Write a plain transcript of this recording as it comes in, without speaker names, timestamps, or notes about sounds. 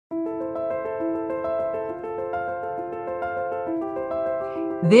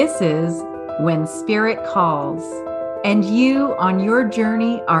This is When Spirit Calls, and you on your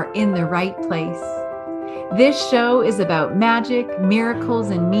journey are in the right place. This show is about magic,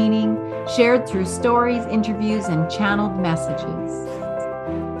 miracles, and meaning shared through stories, interviews, and channeled messages.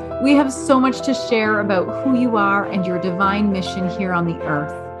 We have so much to share about who you are and your divine mission here on the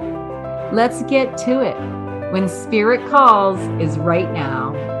earth. Let's get to it. When Spirit Calls is right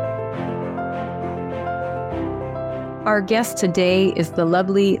now. Our guest today is the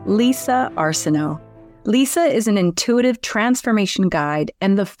lovely Lisa Arsenault. Lisa is an intuitive transformation guide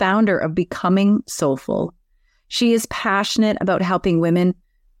and the founder of Becoming Soulful. She is passionate about helping women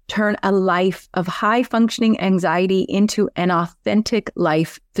turn a life of high-functioning anxiety into an authentic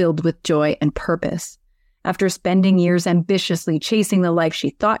life filled with joy and purpose. After spending years ambitiously chasing the life she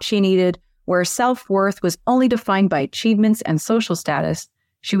thought she needed, where self-worth was only defined by achievements and social status,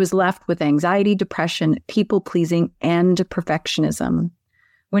 she was left with anxiety, depression, people-pleasing, and perfectionism.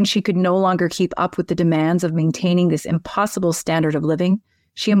 When she could no longer keep up with the demands of maintaining this impossible standard of living,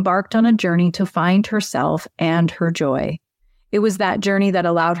 she embarked on a journey to find herself and her joy. It was that journey that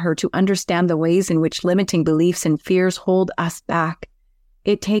allowed her to understand the ways in which limiting beliefs and fears hold us back.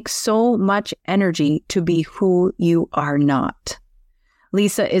 It takes so much energy to be who you are not.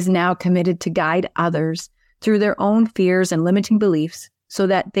 Lisa is now committed to guide others through their own fears and limiting beliefs so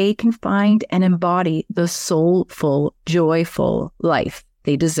that they can find and embody the soulful, joyful life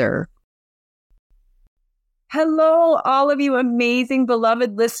they deserve. Hello, all of you amazing,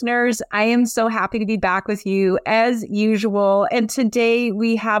 beloved listeners. I am so happy to be back with you as usual. And today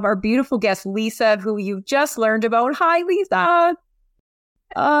we have our beautiful guest, Lisa, who you've just learned about. Hi, Lisa.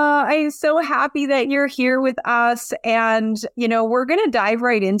 I am so happy that you're here with us. And, we're going to dive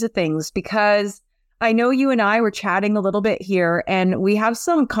right into things because I know you and I were chatting a little bit here and we have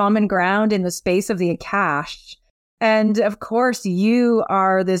some common ground in the space of the Akash. And of course, you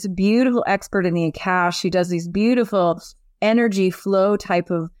are this beautiful expert in the Akash. She does these beautiful energy flow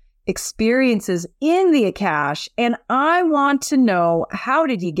type of experiences in the Akash. And I want to know, how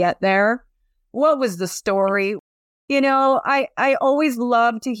did you get there? What was the story? I always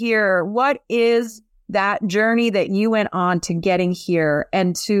love to hear what is that journey that you went on to getting here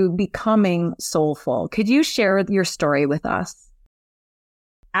and to becoming soulful. Could you share your story with us?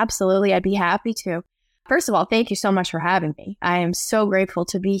 Absolutely. I'd be happy to. First of all, thank you so much for having me. I am so grateful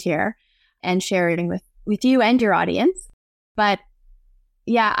to be here and sharing with you and your audience. But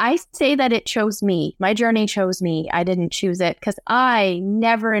yeah, I say that it chose me. My journey chose me. I didn't choose it because I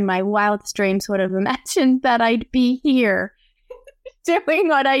never in my wildest dreams would have imagined that I'd be here doing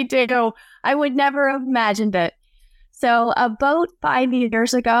what I do. I would never have imagined it. So about 5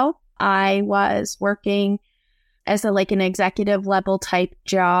 years ago, I was working as an executive level type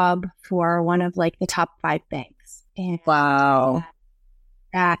job for one of the top 5 banks. And wow.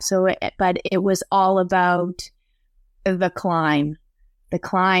 But it was all about the climb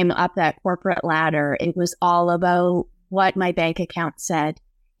up that corporate ladder. It was all about what my bank account said.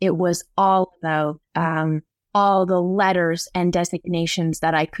 It was all about all the letters and designations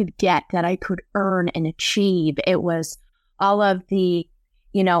that I could get, that I could earn and achieve. It was all of the,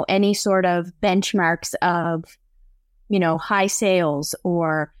 any sort of benchmarks of, high sales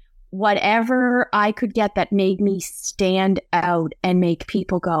or whatever I could get that made me stand out and make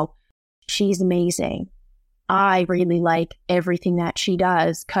people go, she's amazing. I really like everything that she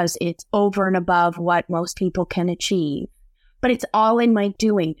does because it's over and above what most people can achieve. But it's all in my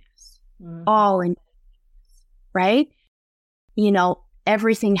doing this, all in, right?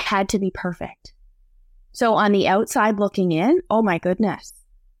 Everything had to be perfect. So on the outside looking in, oh my goodness,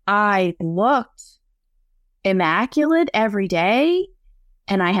 I looked immaculate every day.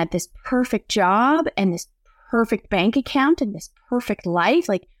 And I had this perfect job and this perfect bank account and this perfect life,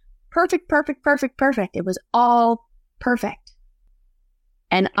 perfect. It was all perfect.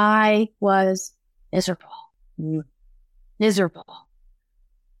 And I was miserable.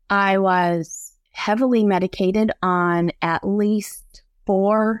 I was heavily medicated on at least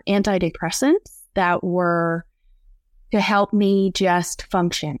 4 antidepressants that were to help me just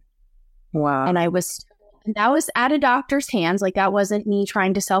function. Wow. And that was at a doctor's hands. That wasn't me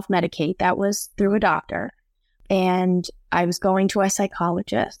trying to self-medicate. That was through a doctor. And I was going to a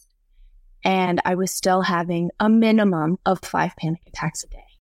psychologist. And I was still having a minimum of 5 panic attacks a day.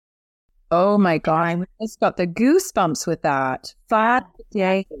 Oh my God. I just got the goosebumps with that. 5 a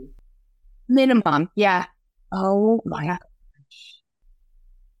day. Minimum. Yeah. Oh my God.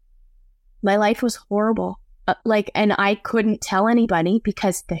 My life was horrible. And I couldn't tell anybody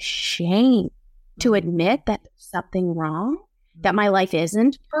because the shame to admit that there's something wrong, that my life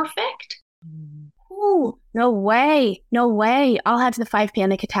isn't perfect. Ooh, no way, no way. I'll have the 5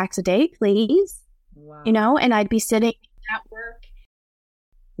 panic attacks a day, please. Wow. And I'd be sitting at work,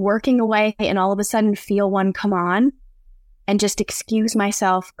 working away, and all of a sudden feel one come on and just excuse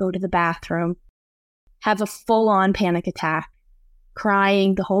myself, go to the bathroom, have a full-on panic attack,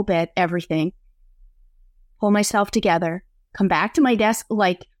 crying the whole bit, everything, pull myself together, come back to my desk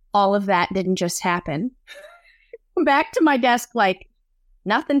like all of that didn't just happen. Come back to my desk like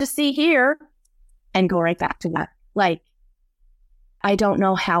nothing to see here and go right back to that. Like, I don't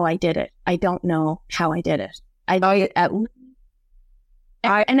know how I did it. I don't know how I did it. And I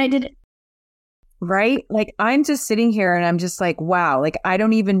did it. Right? Like, I'm just sitting here and I'm just like, wow, like, I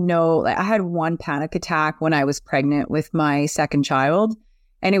don't even know. Like, I had one panic attack when I was pregnant with my second child,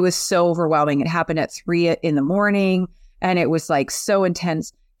 and it was so overwhelming. It happened at 3 a.m, and it was like so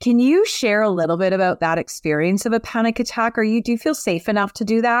intense. Can you share a little bit about that experience of a panic attack? Do you feel safe enough to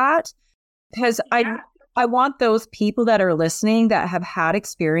do that? Because I want those people that are listening that have had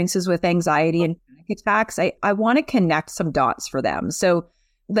experiences with anxiety and panic attacks, I want to connect some dots for them. So,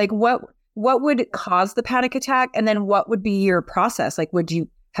 like, what would cause the panic attack? And then what would be your process? Like, would you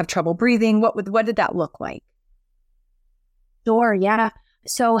have trouble breathing? What did that look like? Sure, yeah.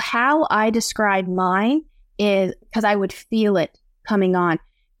 So how I describe mine is because I would feel it coming on,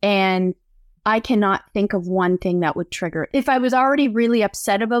 and I cannot think of one thing that would trigger it. If I was already really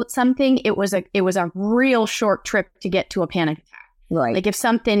upset about something, it was a real short trip to get to a panic attack. Right. Like if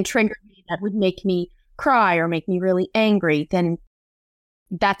something triggered me that would make me cry or make me really angry, then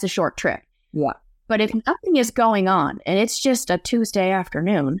that's a short trip. Yeah. But if nothing is going on and it's just a Tuesday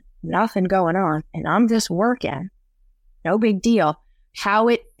afternoon, nothing going on, and I'm just working, no big deal. How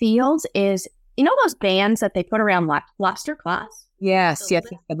it feels is, those bands that they put around lobster claws? Yes, the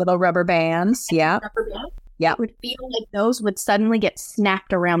little rubber bands. Yeah. Yeah. It would feel like those would suddenly get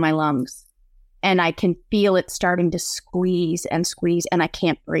snapped around my lungs. And I can feel it starting to squeeze, and I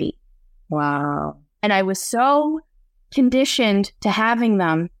can't breathe. Wow. And I was so conditioned to having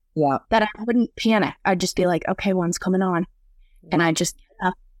them that I wouldn't panic. I'd just be like, okay, one's coming on. And I just get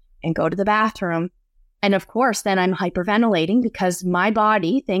up and go to the bathroom. And of course, then I'm hyperventilating because my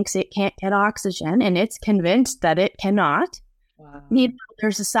body thinks it can't get oxygen, and it's convinced that it cannot. Wow.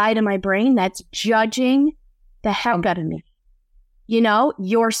 There's a side of my brain that's judging the heck out of me.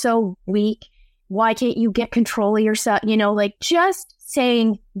 You're so weak. Why can't you get control of yourself? Like just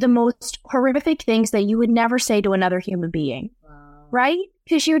saying the most horrific things that you would never say to another human being. Wow. Right?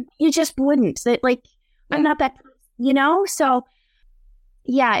 Because you just wouldn't. I'm not that, So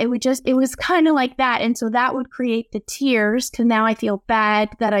yeah, it was kind of like that. And so that would create the tears because now I feel bad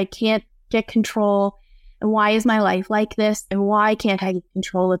that I can't get control. And why is my life like this? And why can't I get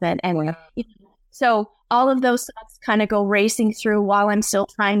control of it? And so all of those thoughts kind of go racing through while I'm still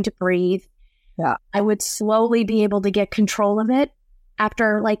trying to breathe. Yeah. I would slowly be able to get control of it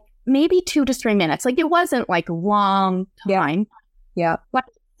after like maybe 2 to 3 minutes. Like it wasn't like a long time. Yeah. But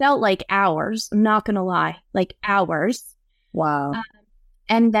it felt like hours. I'm not going to lie. Like hours. Wow.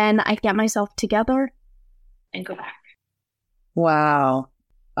 And then I get myself together and go back. Wow.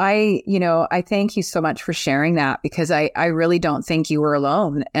 I thank you so much for sharing that, because I really don't think you were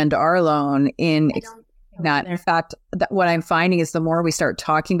alone and are alone in that. In fact, what I'm finding is the more we start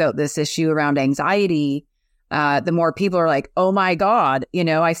talking about this issue around anxiety, the more people are like, oh my God,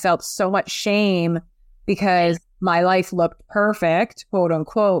 I felt so much shame because my life looked perfect, quote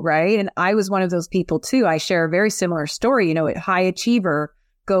unquote, right? And I was one of those people too. I share a very similar story, high achiever,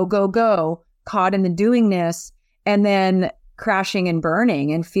 go, caught in the doingness, and then crashing and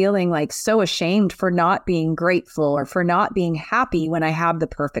burning and feeling like so ashamed for not being grateful or for not being happy when I have the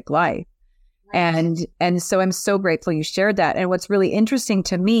perfect life. Right. And so I'm so grateful you shared that. And what's really interesting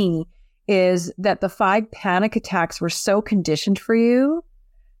to me is that the 5 panic attacks were so conditioned for you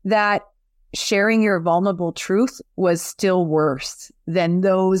that sharing your vulnerable truth was still worse than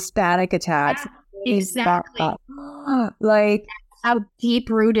those panic attacks. Yeah, exactly. Like how deep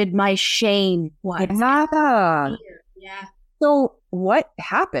rooted my shame was. Yeah. So what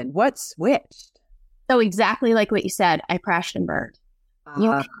happened? What switched? So exactly like what you said, I crashed and burned.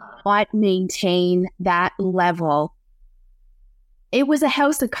 You cannot maintain that level. It was a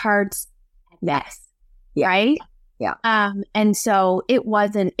house of cards mess, right? Yeah. And so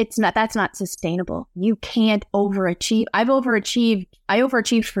that's not sustainable. You can't overachieve. I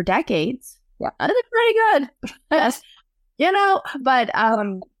overachieved for decades. Yeah. I did pretty good. Yes. But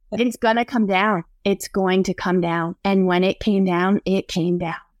it's going to come down. It's going to come down. And when it came down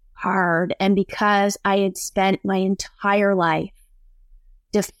hard. And because I had spent my entire life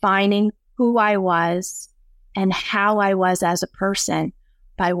defining who I was and how I was as a person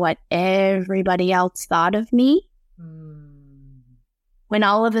by what everybody else thought of me. When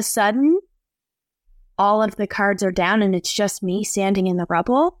all of a sudden, all of the cards are down and it's just me standing in the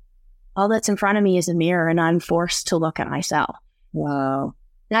rubble, all that's in front of me is a mirror and I'm forced to look at myself. Wow.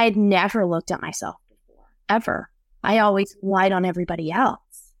 And I had never looked at myself before, ever. I always relied on everybody else.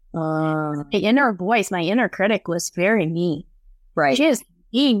 My inner voice, my inner critic was very mean. Right. She is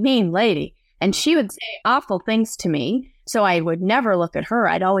a mean lady. And she would say awful things to me. So I would never look at her.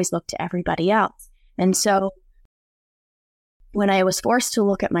 I'd always look to everybody else. And so when I was forced to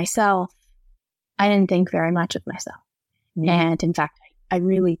look at myself, I didn't think very much of myself. And in fact, I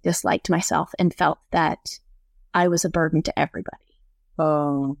really disliked myself and felt that I was a burden to everybody.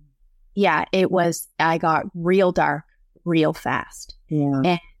 Oh. Yeah, I got real dark real fast. Yeah.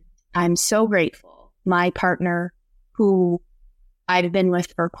 And I'm so grateful. My partner, who I've been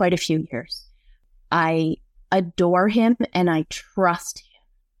with for quite a few years, I adore him and I trust him.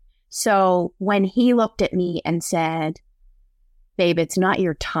 So when he looked at me and said, babe, it's not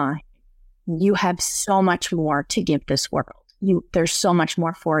your time. You have so much more to give this world. There's so much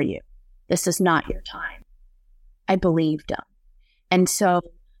more for you. This is not your time. I believed him. And so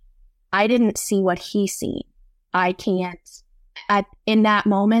I didn't see what he seen. In that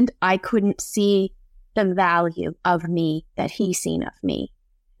moment, I couldn't see the value of me that he seen of me.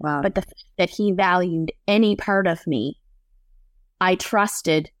 Wow. But the fact that he valued any part of me, I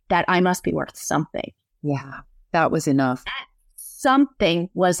trusted that I must be worth something. Yeah, that was enough. That something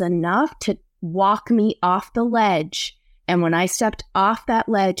was enough to walk me off the ledge. And when I stepped off that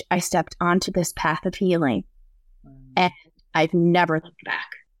ledge, I stepped onto this path of healing. And I've never looked back.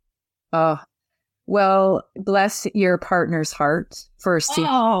 Oh, well, bless your partner's heart for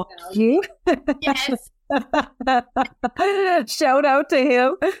seeing you. Yes. Shout out to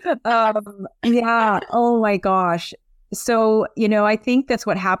him. Yeah. Oh my gosh. So, I think that's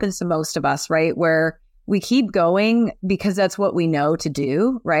what happens to most of us, right? Where we keep going because that's what we know to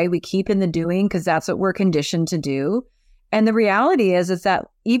do, right? We keep in the doing because that's what we're conditioned to do. And the reality is that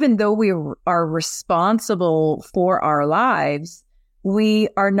even though we are responsible for our lives, we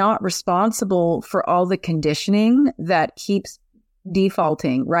are not responsible for all the conditioning that keeps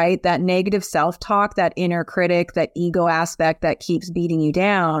defaulting, right? That negative self-talk, that inner critic, that ego aspect that keeps beating you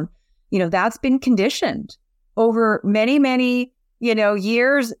down, that's been conditioned over many, many,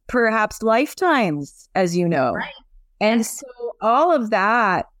 years, perhaps lifetimes, as you know. Right. And so all of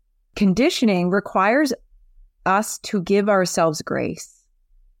that conditioning requires us to give ourselves grace.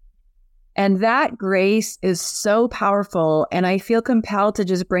 And that grace is so powerful. And I feel compelled to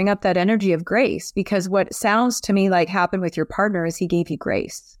just bring up that energy of grace, because what sounds to me like happened with your partner is he gave you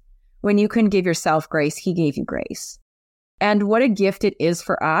grace. When you couldn't give yourself grace, he gave you grace. And what a gift it is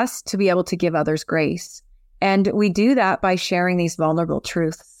for us to be able to give others grace. And we do that by sharing these vulnerable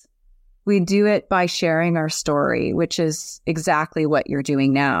truths. We do it by sharing our story, which is exactly what you're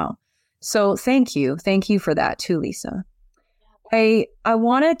doing now. So thank you. Thank you for that too, Lisa. I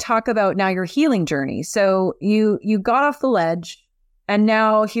want to talk about now your healing journey. So you got off the ledge and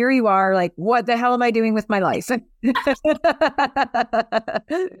now here you are like, what the hell am I doing with my life?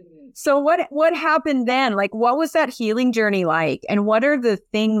 So what happened then? Like, what was that healing journey like? And what are the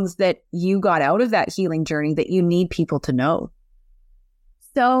things that you got out of that healing journey that you need people to know?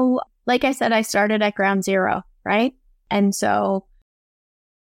 So, like I said, I started at ground zero, right? And so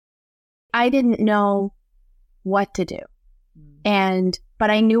I didn't know what to do. But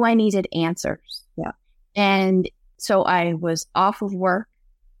I knew I needed answers. Yeah. And so I was off of work.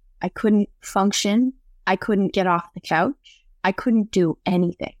 I couldn't function. I couldn't get off the couch. I couldn't do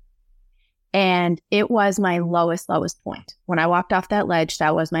anything. And it was my lowest point. When I walked off that ledge,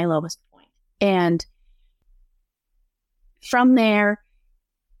 that was my lowest point. And from there,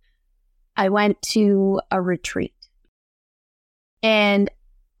 I went to a retreat. And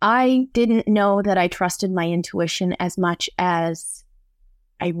I didn't know that I trusted my intuition as much as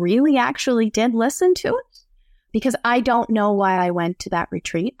I really actually did listen to it, because I don't know why I went to that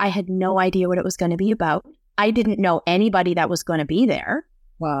retreat. I had no idea what it was going to be about. I didn't know anybody that was going to be there.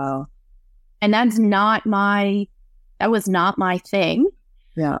 Wow. And that was not my thing.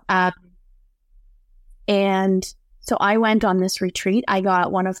 Yeah. And so I went on this retreat. I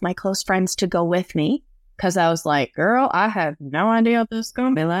got one of my close friends to go with me, because I was like, girl, I have no idea what this is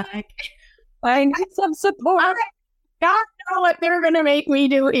going to be like. I need some support. I don't know what they're going to make me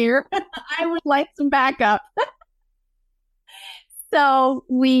do here. I would like some backup. So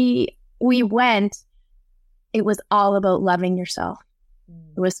we went. It was all about loving yourself.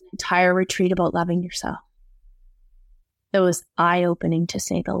 It was an entire retreat about loving yourself. It was eye-opening, to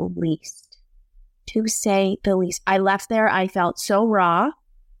say the least. I left there, I felt so raw.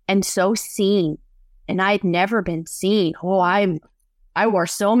 and so seen. And I'd never been seen. Oh, I wore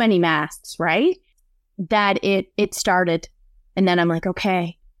so many masks, right? That it started. And then I'm like,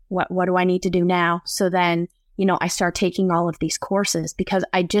 okay, what do I need to do now? So then, I start taking all of these courses because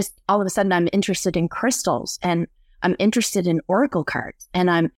all of a sudden I'm interested in crystals and I'm interested in oracle cards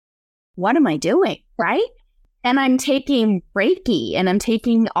and what am I doing? Right. And I'm taking Reiki and I'm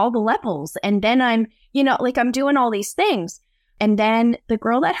taking all the levels. And then I'm doing all these things. And then the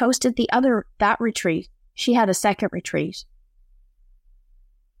girl that hosted that retreat, she had a second retreat.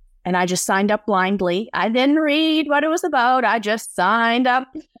 And I just signed up blindly. I didn't read what it was about. I just signed up.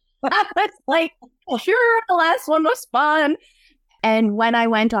 I was like, sure, the last one was fun. And when I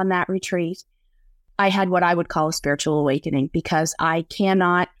went on that retreat, I had what I would call a spiritual awakening because I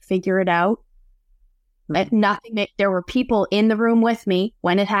cannot figure it out. Nothing. There were people in the room with me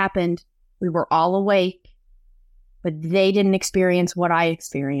when it happened. We were all awake, but they didn't experience what I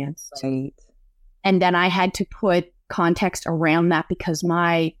experienced. Right. And then I had to put context around that because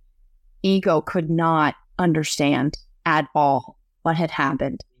my ego could not understand at all what had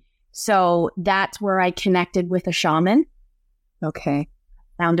happened. So that's where I connected with a shaman. Okay.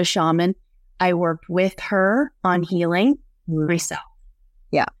 Found a shaman. I worked with her on healing myself.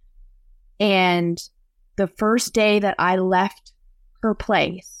 Yeah. And the first day that I left her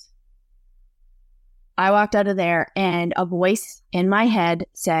place, I walked out of there and a voice in my head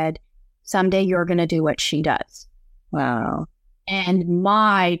said, someday you're going to do what she does. Wow. And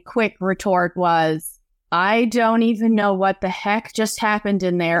my quick retort was, I don't even know what the heck just happened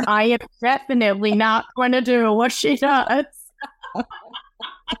in there. I am definitely not going to do what she does.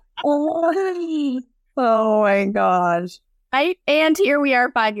 Oh my gosh. And here we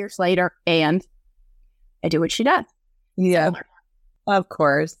are 5 years later, and I do what she does. Yeah, of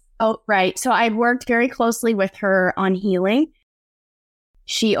course. Oh, right. So I worked very closely with her on healing.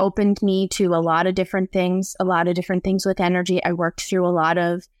 She opened me to a lot of different things with energy. I worked through a lot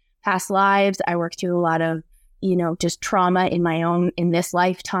of past lives. I worked through a lot of, just trauma in this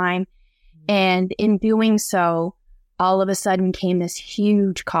lifetime. And in doing so, all of a sudden came this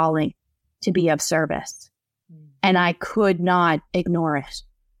huge calling to be of service. And I could not ignore it.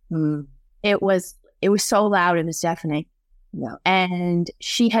 It was so loud, it was deafening. Yeah. And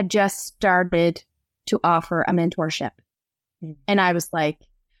she had just started to offer a mentorship. And I was like,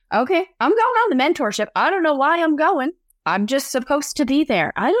 okay, I'm going on the mentorship. I don't know why I'm going. I'm just supposed to be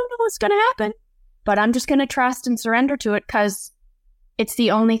there. I don't know what's going to happen, but I'm just going to trust and surrender to it because it's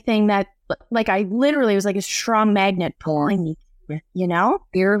the only thing that, I literally was like a strong magnet pulling me,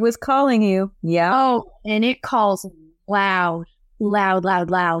 Spirit was calling you. Yeah. Oh, and it calls loud, loud, loud,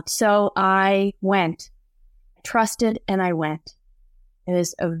 loud. So I went, trusted, and I went. It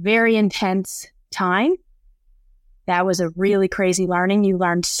was a very intense time. That was a really crazy learning. You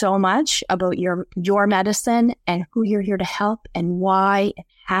learned so much about your medicine and who you're here to help and why and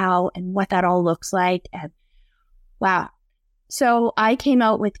how and what that all looks like. And wow. So I came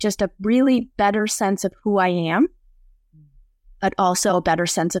out with just a really better sense of who I am, but also a better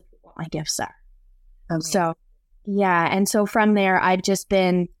sense of what my gifts are. Okay. So, yeah. And so from there, I've just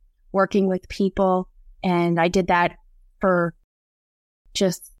been working with people, and I did that for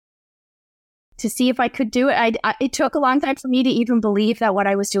just to see if I could do it. It took a long time for me to even believe that what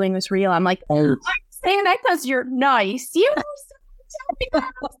I was doing was real. I'm like, I'm saying that because you're nice.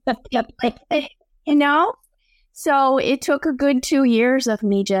 So it took a good 2 years of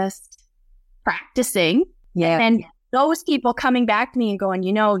me just practicing. Yeah. And those people coming back to me and going,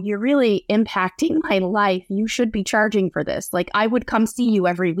 you're really impacting my life. You should be charging for this. Like, I would come see you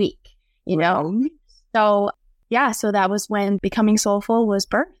every week, So, yeah, so that was when Becoming Soulful was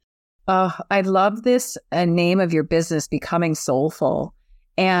birthed. I love this name of your business, Becoming Soulful.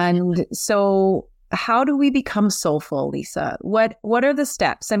 And so how do we become soulful, Lisa? What are the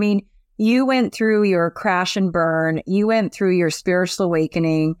steps? I mean, you went through your crash and burn, you went through your spiritual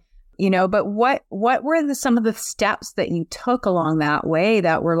awakening, but what were some of the steps that you took along that way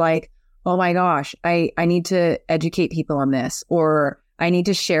that were like, oh my gosh, I need to educate people on this, or I need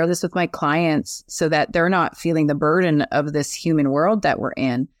to share this with my clients so that they're not feeling the burden of this human world that we're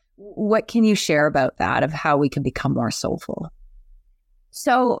in. What can you share about that, of how we can become more soulful?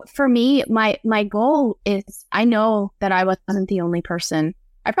 So for me, my goal is, I know that I wasn't the only person.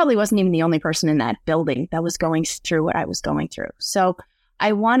 I probably wasn't even the only person in that building that was going through what I was going through. So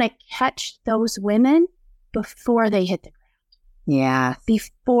I want to catch those women before they hit the ground. Yeah.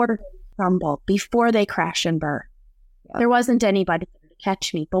 Before they crumble, before they crash and burn. Yeah. There wasn't anybody to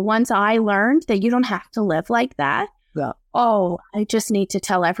catch me. But once I learned that you don't have to live like that, yeah. Oh, I just need to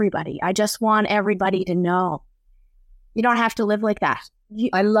tell everybody. I just want everybody to know. You don't have to live like that.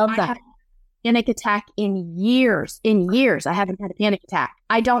 I love I that. haven't had a panic attack in years. In years, I haven't had a panic attack.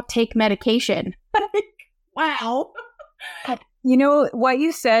 I don't take medication. Wow. You know, what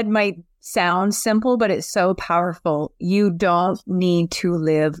you said might sound simple, but it's so powerful. You don't need to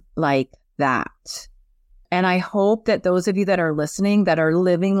live like that. And I hope that those of you that are listening that are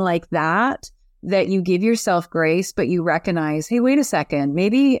living like that you give yourself grace, but you recognize, hey, wait a second,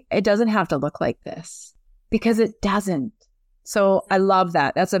 maybe it doesn't have to look like this, because it doesn't. So I love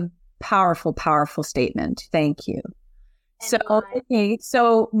that. That's a powerful, powerful statement. Thank you. So, okay,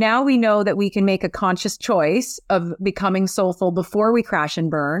 so now we know that we can make a conscious choice of becoming soulful before we crash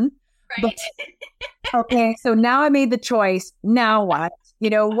and burn. Right. Okay, so now I made the choice. Now what? You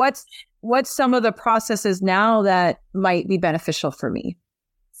know, what's some of the processes now that might be beneficial for me?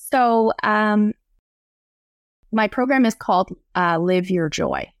 So, my program is called Live Your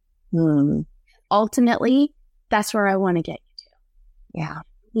Joy. Ultimately, that's where I want to get you to. Yeah.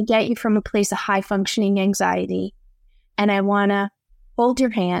 To get you from a place of high functioning anxiety. And I want to hold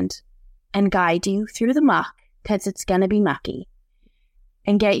your hand and guide you through the muck, because it's going to be mucky,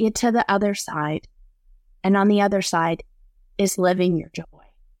 and get you to the other side. And on the other side is living your joy.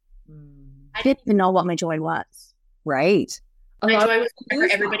 I didn't even know what my joy was. Right. My joy was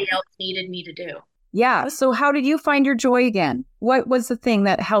whatever everybody else needed me to do. Yeah. So how did you find your joy again? What was the thing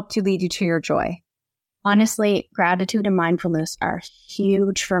that helped you lead you to your joy? Honestly, gratitude and mindfulness are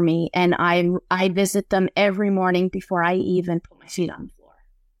huge for me. And I visit them every morning before I even put my feet on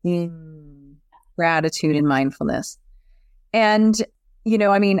the floor. Gratitude and mindfulness. And, you know,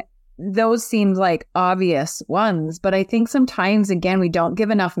 I mean, those seem like obvious ones, but I think sometimes, again, we don't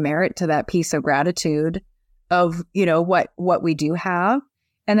give enough merit to that piece of gratitude of, you know, what we do have.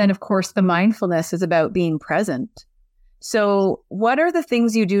 And then, of course, the mindfulness is about being present. So what are the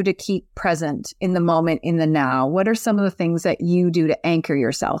things you do to keep present in the moment, in the now? What are some of the things that you do to anchor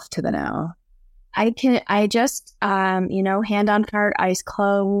yourself to the now? I just, hand on heart, eyes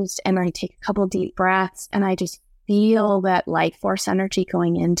closed, and I take a couple deep breaths, and I just feel that life force energy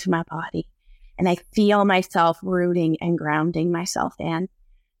going into my body. And I feel myself rooting and grounding myself in.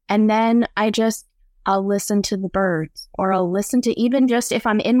 And then I'll listen to the birds, or I'll listen to, even just if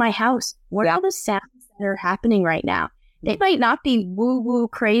I'm in my house, what are the sounds that are happening right now? They might not be woo-woo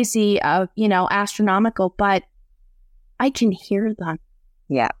crazy, astronomical, but I can hear them.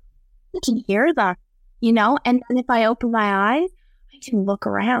 Yeah. I can hear them, and then if I open my eyes, I can look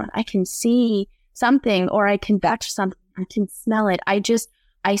around. I can see something, or I can touch something. I can smell it. I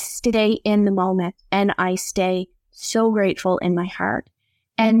stay in the moment, and I stay so grateful in my heart.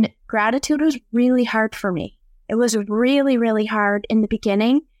 And gratitude was really hard for me. It was really, really hard in the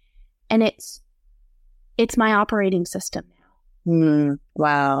beginning, and it's my operating system now.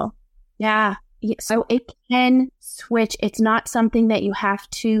 Wow. Yeah. So it can switch. It's not something that you have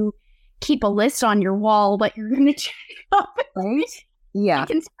to keep a list on your wall, but you're going to check off. Right? Yeah. It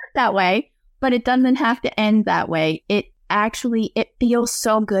can start that way, but it doesn't have to end that way. It feels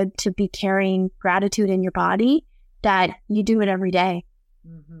so good to be carrying gratitude in your body that you do it every day.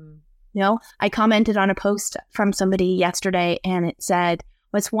 I commented on a post from somebody yesterday, and it said,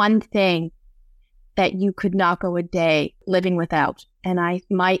 what's one thing that you could not go a day living without? And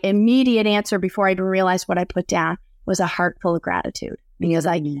my immediate answer, before I even realized what I put down, was a heart full of gratitude, because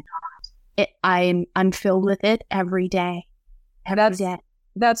I'm filled with it every day.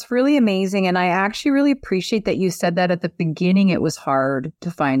 That's really amazing. And I actually really appreciate that you said that at the beginning. It was hard to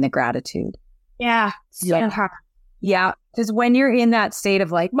find the gratitude. Yeah. So hard. Yeah. Because when you're in that state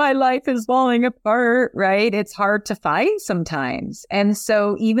of like, my life is falling apart, right? It's hard to find sometimes. And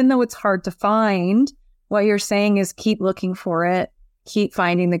so even though it's hard to find, what you're saying is keep looking for it, keep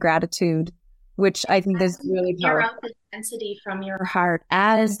finding the gratitude, which I think is really powerful. Clear out the density from your heart.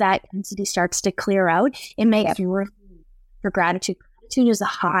 As that density starts to clear out, it makes room for gratitude. Gratitude is a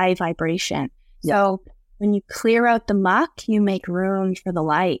high vibration. Yep. So when you clear out the muck, you make room for the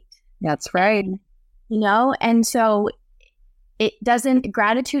light. That's right. And so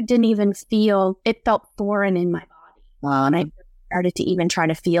gratitude didn't even it felt foreign in my body. And I started to even try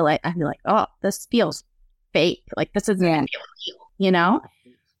to feel it. I'd be like, oh, this feels fake. Like, this isn't real,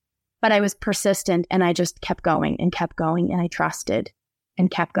 But I was persistent, and I just kept going, and I trusted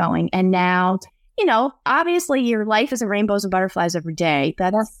and kept going. And now, obviously your life isn't rainbows and butterflies every day.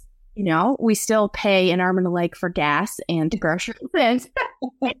 That's, we still pay an arm and a leg for gas and groceries.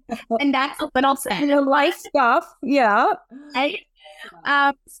 And that's what I'll say. Life stuff. Yeah.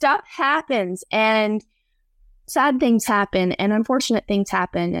 Stuff happens, and sad things happen, and unfortunate things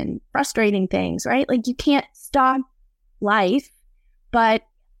happen, and frustrating things, right? Like, you can't stop life, but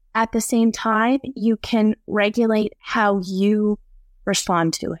at the same time, you can regulate how you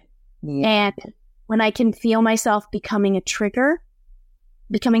respond to it. Yeah. And when I can feel myself becoming triggered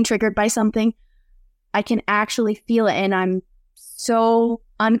by something, I can actually feel it. And I'm so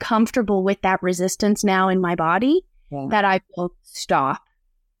uncomfortable with that resistance now in my body that I will stop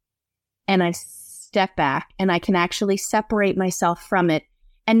and I step back and I can actually separate myself from it.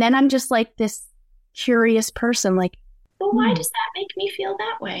 And then I'm just like this curious person, like, well, why does that make me feel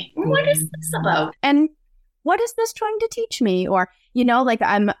that way? What is this about? And what is this trying to teach me? Or, like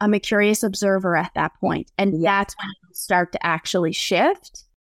I'm a curious observer at that point. And that's when it'll start to actually shift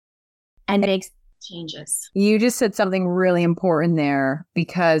and make changes. You just said something really important there,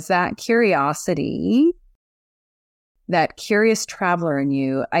 because that curiosity, that curious traveler in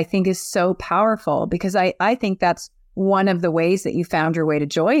you, I think is so powerful, because I think that's one of the ways that you found your way to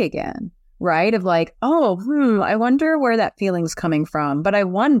joy again, right? Of like, I wonder where that feeling's coming from, but I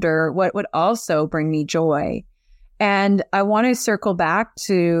wonder what would also bring me joy. And I want to circle back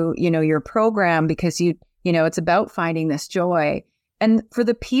to, your program, because it's about finding this joy. And for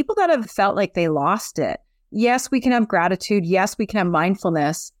the people that have felt like they lost it, yes, we can have gratitude. Yes, we can have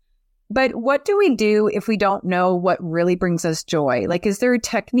mindfulness. But what do we do if we don't know what really brings us joy? Like, is there a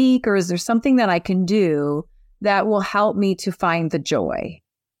technique or is there something that I can do that will help me to find the joy?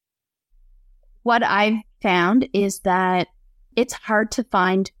 What I've found is that it's hard to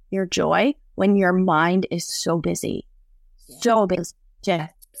find your joy when your mind is so busy. So busy.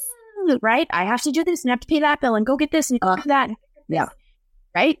 Just, right? I have to do this and I have to pay that bill and go get this and go do that. Yeah.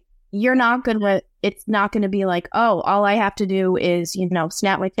 Right? It's not going to be like, all I have to do is,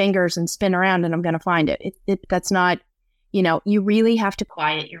 snap my fingers and spin around and I'm going to find it. That's not, you really have to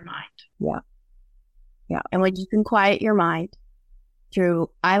quiet your mind. Yeah. Yeah. And when you can quiet your mind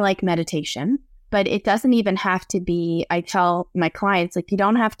I like meditation, but it doesn't even have to be, I tell my clients, like, you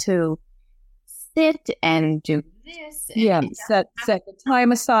don't have to sit and do this. Set the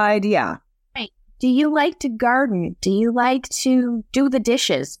time aside. Yeah. Do you like to garden? Do you like to do the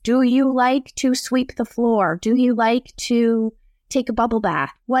dishes? Do you like to sweep the floor? Do you like to take a bubble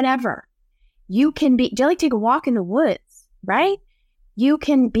bath? Whatever. Do you like to take a walk in the woods, right? You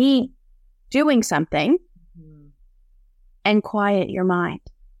can be doing something and quiet your mind.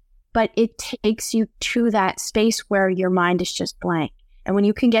 But it takes you to that space where your mind is just blank. And when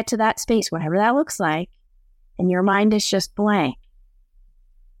you can get to that space, whatever that looks like, and your mind is just blank,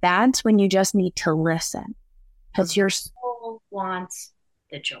 that's when you just need to listen, because your soul wants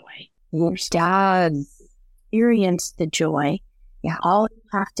the joy. Your dad experience the joy. Yeah. All you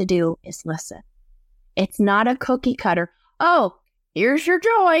have to do is listen. It's not a cookie cutter. Oh, here's your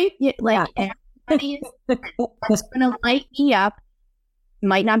joy. Everybody is what's going to light me up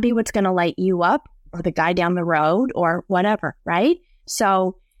might not be what's going to light you up or the guy down the road or whatever, right?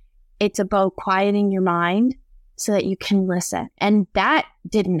 So it's about quieting your mind so that you can listen. And that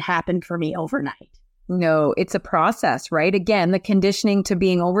didn't happen for me overnight. No, it's a process, right? Again, the conditioning to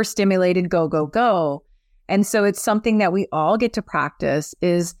being overstimulated, go, go, go. And so it's something that we all get to practice,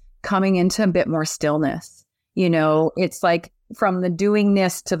 is coming into a bit more stillness. It's like from the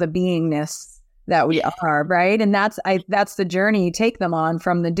doingness to the beingness that we are, right? And that's the journey you take them on,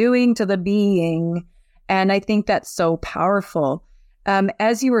 from the doing to the being. And I think that's so powerful.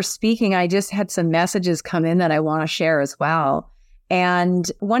 As you were speaking, I just had some messages come in that I want to share as well. And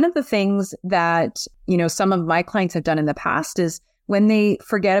one of the things that, some of my clients have done in the past is when they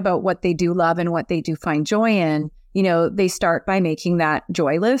forget about what they do love and what they do find joy in, they start by making that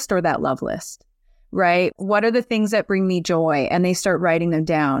joy list or that love list, right? What are the things that bring me joy? And they start writing them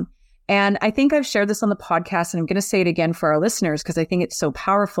down. And I think I've shared this on the podcast, and I'm going to say it again for our listeners because I think it's so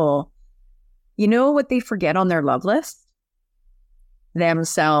powerful. You know what they forget on their love list?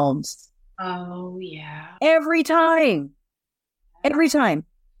 Themselves. Oh, yeah. Every time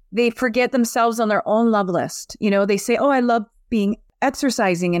they forget themselves on their own love list. They say, I love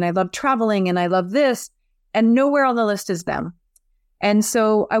exercising and I love traveling and I love this, and nowhere on the list is them. And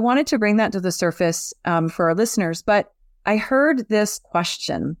so I wanted to bring that to the surface for our listeners, but I heard this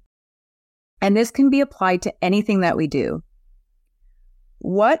question, and this can be applied to anything that we do.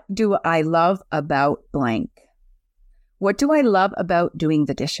 What do I love about blank? What do I love about doing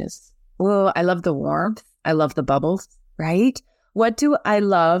the dishes? Oh, I love the warmth. I love the bubbles, right? What do I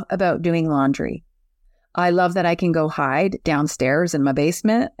love about doing laundry? I love that I can go hide downstairs in my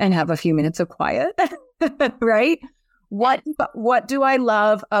basement and have a few minutes of quiet, right? What do I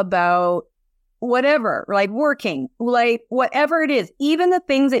love about whatever, like working, like whatever it is, even the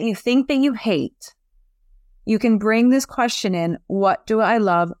things that you think that you hate, you can bring this question in, what do I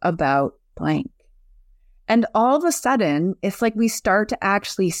love about blank? And all of a sudden, it's like we start to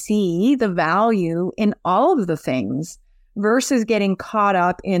actually see the value in all of the things, versus getting caught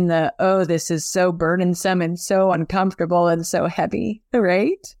up in the, oh, this is so burdensome and so uncomfortable and so heavy,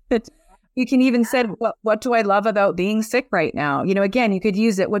 right? You can even say, what do I love about being sick right now? You know, again, you could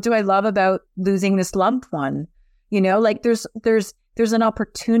use it. What do I love about losing this loved one? You know, like there's an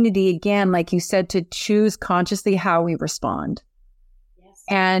opportunity, again, like you said, to choose consciously how we respond.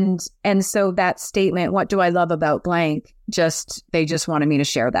 Yes. And so that statement, what do I love about blank? They just wanted me to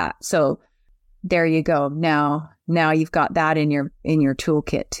share that. So there you go. Now you've got that in your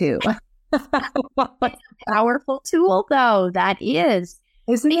toolkit too. It's a powerful tool though. That is.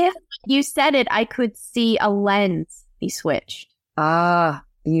 Isn't it? You said it, I could see a lens be switched. Ah,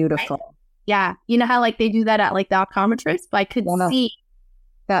 beautiful. Right? Yeah. You know how like they do that at like the optometrist? But I could see.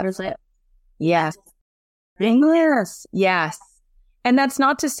 That was it. Yes. English. Yes. And that's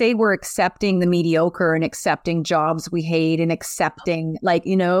not to say we're accepting the mediocre and accepting jobs we hate and accepting, like,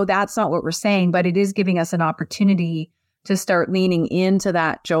 you know, that's not what we're saying, but it is giving us an opportunity to start leaning into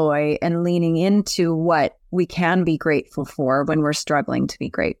that joy and leaning into what we can be grateful for when we're struggling to be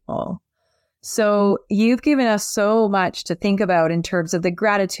grateful. So you've given us so much to think about in terms of the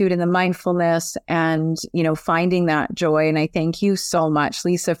gratitude and the mindfulness and, you know, finding that joy. And I thank you so much,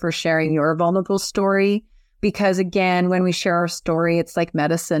 Lisa, for sharing your vulnerable story. Because again, when we share our story, it's like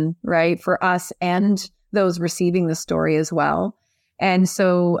medicine, right? For us and those receiving the story as well. And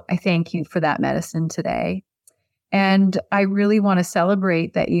so I thank you for that medicine today. And I really want to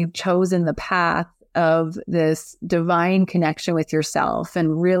celebrate that you've chosen the path of this divine connection with yourself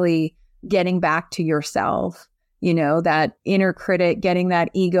and really getting back to yourself, you know, that inner critic, getting that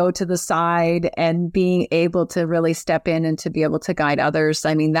ego to the side and being able to really step in and to be able to guide others.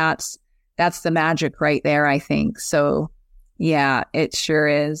 I mean, that's the magic right there, I think. So yeah, it sure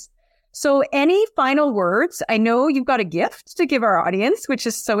is. So any final words? I know you've got a gift to give our audience, which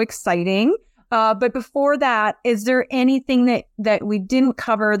is so exciting. But before that, is there anything that we didn't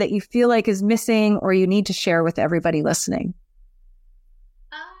cover that you feel like is missing or you need to share with everybody listening?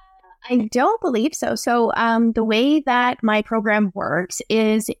 I don't believe so. So the way that my program works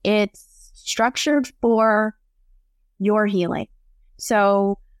is it's structured for your healing.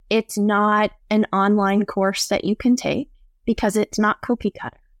 So it's not an online course that you can take because it's not cookie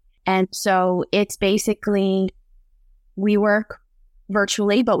cutter. And so it's basically, we work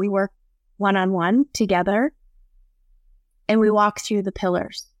virtually, but we work one-on-one together and we walk through the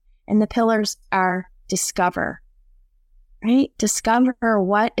pillars. And the pillars are discover, right? Discover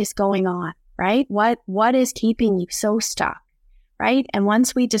what is going on, right? What is keeping you so stuck, right? And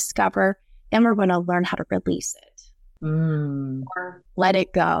once we discover, then we're going to learn how to release it. Or let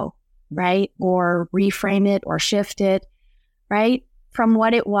it go, right? Or reframe it or shift it, right? From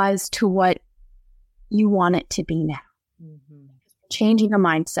what it was to what you want it to be now. Mm-hmm. Changing a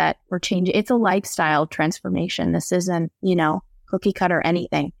mindset, it's a lifestyle transformation. This isn't, you know, cookie cutter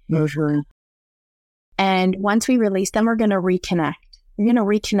anything. Mm-hmm. And once we release them, we're going to reconnect. We're going to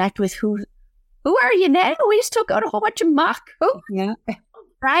reconnect with who are you now? We just took out a whole bunch of muck. Yeah.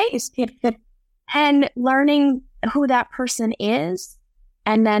 Right? And learning who that person is.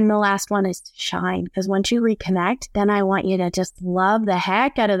 And then the last one is to shine. Because once you reconnect, then I want you to just love the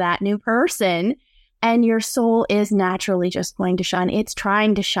heck out of that new person. And your soul is naturally just going to shine. It's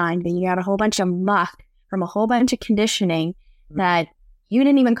trying to shine, but you got a whole bunch of muck from a whole bunch of conditioning that you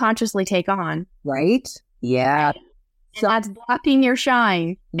didn't even consciously take on. Right? Yeah. So that's blocking your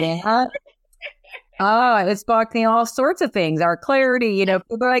shine. Yeah. Oh, it's blocking all sorts of things. Our clarity, you know,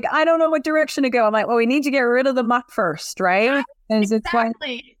 people are like, I don't know what direction to go. I'm like, well, we need to get rid of the muck first, right? And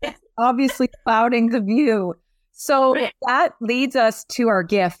exactly. It's obviously clouding the view. So that leads us to our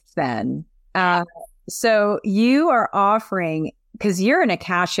gift then. So you are offering, because you're an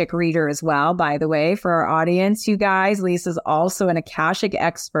Akashic reader as well, by the way, for our audience, you guys. Lisa's also an Akashic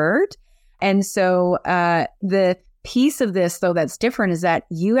expert. And so the piece of this, though, that's different is that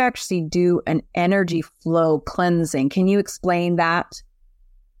you actually do an energy flow cleansing. Can you explain that?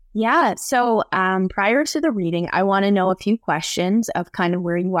 Yeah. So prior to the reading, I want to know a few questions of kind of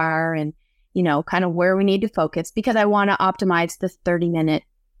where you are and, you know, kind of where we need to focus, because I want to optimize the 30-minute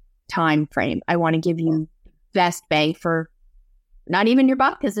time frame. I want to give you best bang for not even your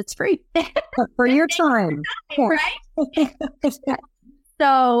buck because it's free. For your time. Right?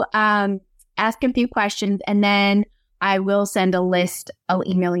 So ask a few questions and then I will send a list. I'll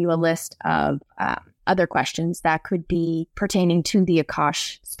email you a list of other questions that could be pertaining to the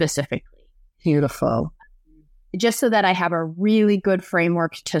Akash specifically. Beautiful. Just so that I have a really good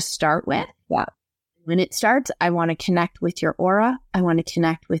framework to start with. Yeah. When it starts, I want to connect with your aura. I want to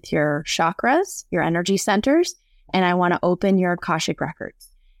connect with your chakras, your energy centers, and I want to open your Akashic records.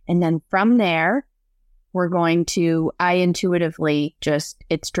 And then from there, I intuitively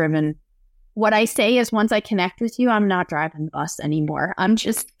it's driven. What I say is once I connect with you, I'm not driving the bus anymore. I'm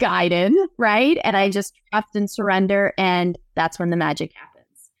just guided, right? And I just trust and surrender. And that's when the magic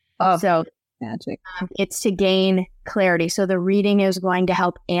happens. Oh, so magic. It's to gain clarity. So the reading is going to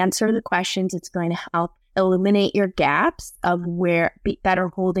help answer the questions. It's going to help eliminate your gaps of that are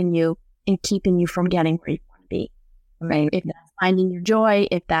holding you and keeping you from getting where you want to be. Right? If that's finding your joy,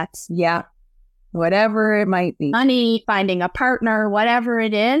 if that's whatever it might be, money, finding a partner, whatever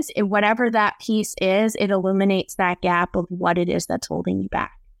it is, whatever that piece is, it illuminates that gap of what it is that's holding you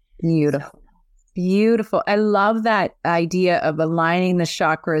back. Beautiful. Beautiful. I love that idea of aligning the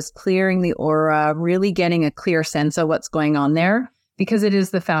chakras, clearing the aura, really getting a clear sense of what's going on there, because it is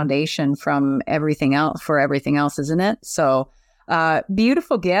the foundation for everything else, isn't it? So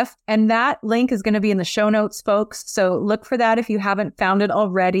beautiful gift. And that link is going to be in the show notes, folks. So look for that if you haven't found it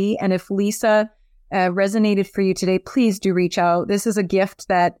already. And if Lisa resonated for you today, please do reach out. This is a gift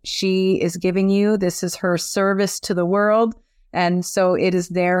that she is giving you. This is her service to the world. And so it is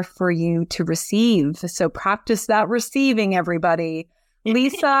there for you to receive. So practice that receiving, everybody.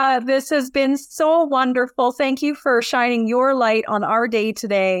 Lisa, this has been so wonderful. Thank you for shining your light on our day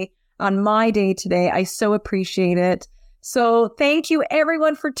today, on my day today. I so appreciate it. So thank you,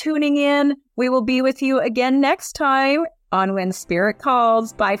 everyone, for tuning in. We will be with you again next time on When Spirit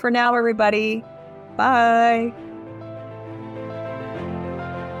Calls. Bye for now, everybody. Bye.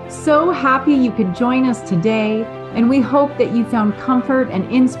 So happy you could join us today, and we hope that you found comfort and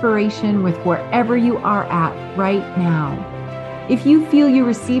inspiration with wherever you are at right now. If you feel you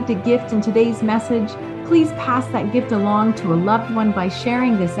received a gift in today's message, please pass that gift along to a loved one by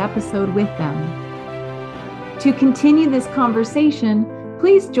sharing this episode with them. To continue this conversation,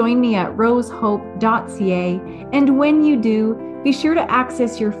 please join me at rosehope.ca, and when you do, be sure to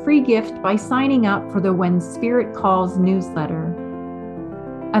access your free gift by signing up for the When Spirit Calls newsletter.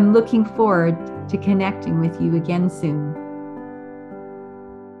 I'm looking forward to connecting with you again soon.